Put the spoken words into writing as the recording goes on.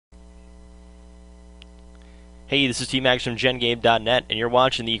Hey, this is TMags from GenGame.net, and you're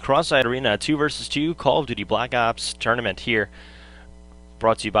watching the Cross-Eyed Arena 2 vs 2 Call of Duty Black Ops tournament here,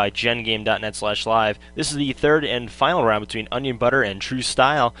 brought to you by GenGame.net/live. This is the third and final round between Onionbutter and True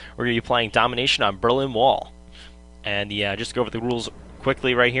Style. We're going to be playing Domination on Berlin Wall. And just to go over the rules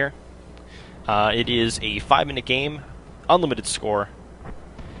quickly right here. It is a 5-minute game, unlimited score.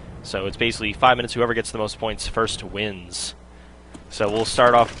 So it's basically 5 minutes, whoever gets the most points first wins. So we'll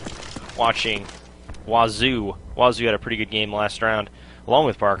start off watching Wazoo. Wazoo had a pretty good game last round, along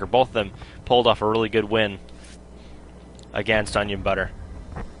with Parker. Both of them pulled off a really good win against Onionbutter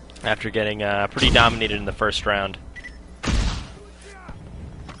after getting pretty dominated in the first round.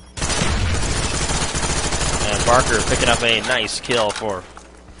 And Parker picking up a nice kill for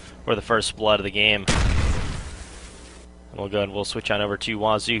the first blood of the game. And we'll go ahead and we'll switch on over to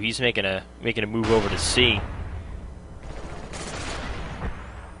Wazoo. He's making a move over to C.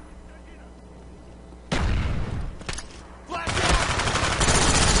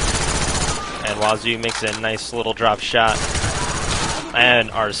 And Wazoo makes a nice little drop shot.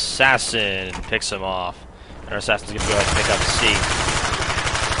 And our Assassin picks him off. And our Assassin's going to go ahead and pick up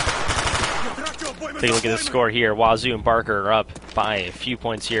C. Take a look at the score here. Wazoo and Parker are up by a few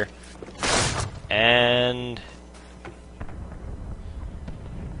points here. And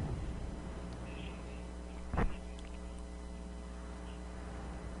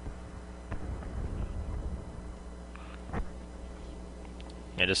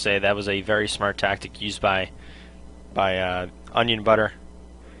I just say that was a very smart tactic used by Onionbutter,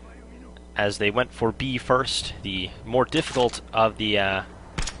 as they went for B first, the more difficult of the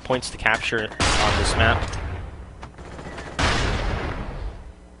points to capture on this map.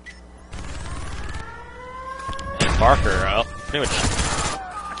 And Parker pretty much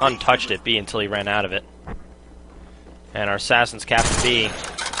untouched at B until he ran out of it. And our Assassin's captured B,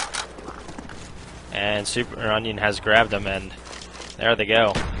 and Super Onion has grabbed him, and there they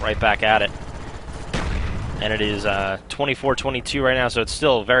go, right back at it. And it is 24-22 right now, so it's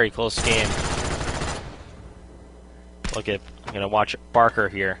still a very close game. I'm gonna watch Parker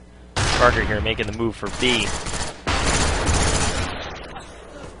here. Parker here making the move for B.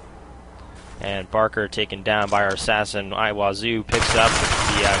 And Parker taken down by our Assassin. Wazoo picks up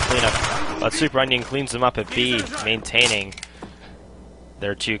the cleanup, but Super Onion cleans them up at B, maintaining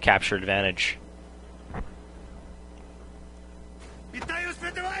their 2 capture advantage.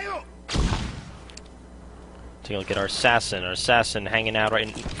 Take a look at our Assassin. Our Assassin hanging out right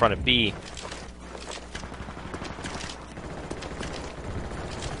in front of B.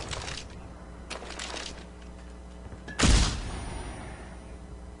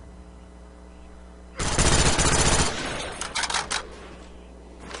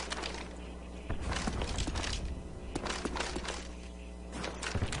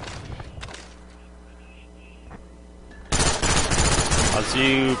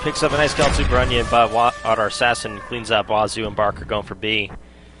 Wazoo picks up a nice kill on Super Onion, but our Assassin cleans up Wazoo and Parker going for B.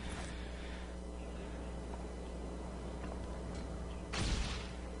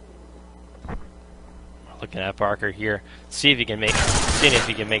 Looking at Parker here, seeing if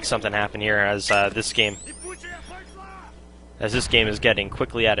he can make something happen here as this game is getting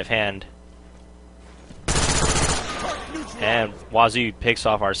quickly out of hand. And Wazoo picks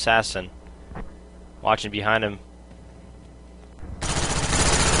off our Assassin. Watching behind him.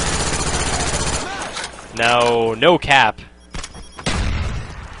 No cap.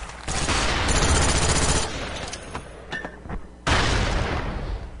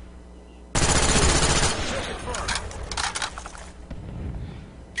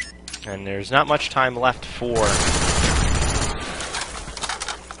 And there's not much time left for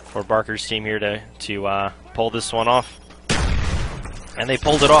Parker's team here to pull this one off. And they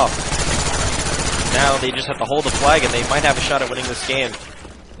pulled it off. Now they just have to hold the flag, and they might have a shot at winning this game.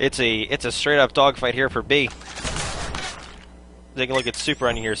 It's a straight up dogfight here for B. Take a look at Super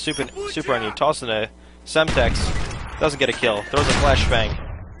Onion here. Super Onion tossing a Semtex, doesn't get a kill. Throws a flashbang.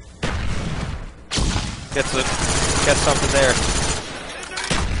 Gets something there.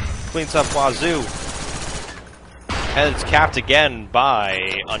 Cleans up Wazoo. And it's capped again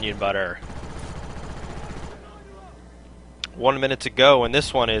by Onionbutter. 1 minute to go, and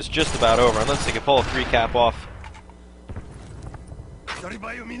this one is just about over, unless they can pull a 3 cap off.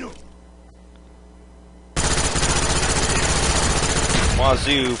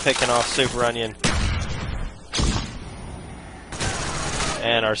 Wazoo picking off Super Onion.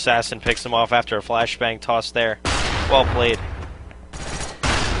 And our Assassin picks him off after a flashbang toss there. Well played.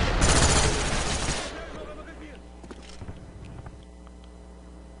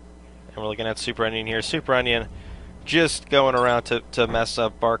 And we're looking at Super Onion here. Super Onion just going around to mess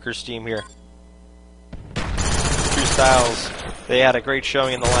up Parker's team here. Styles. They had a great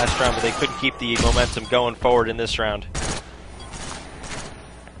showing in the last round, but they couldn't keep the momentum going forward in this round.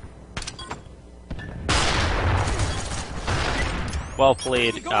 Well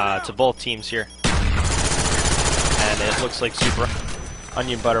played to both teams here. And it looks like Super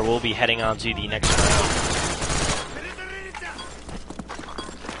Onionbutter will be heading on to the next round.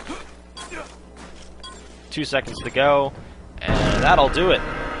 2 seconds to go, and that'll do it.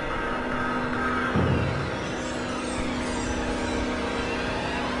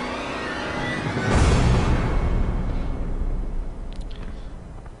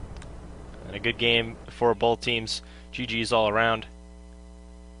 And a good game for both teams. GG's all around.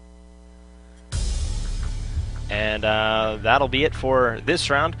 And that'll be it for this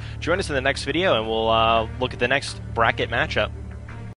round. Join us in the next video, and we'll look at the next bracket matchup.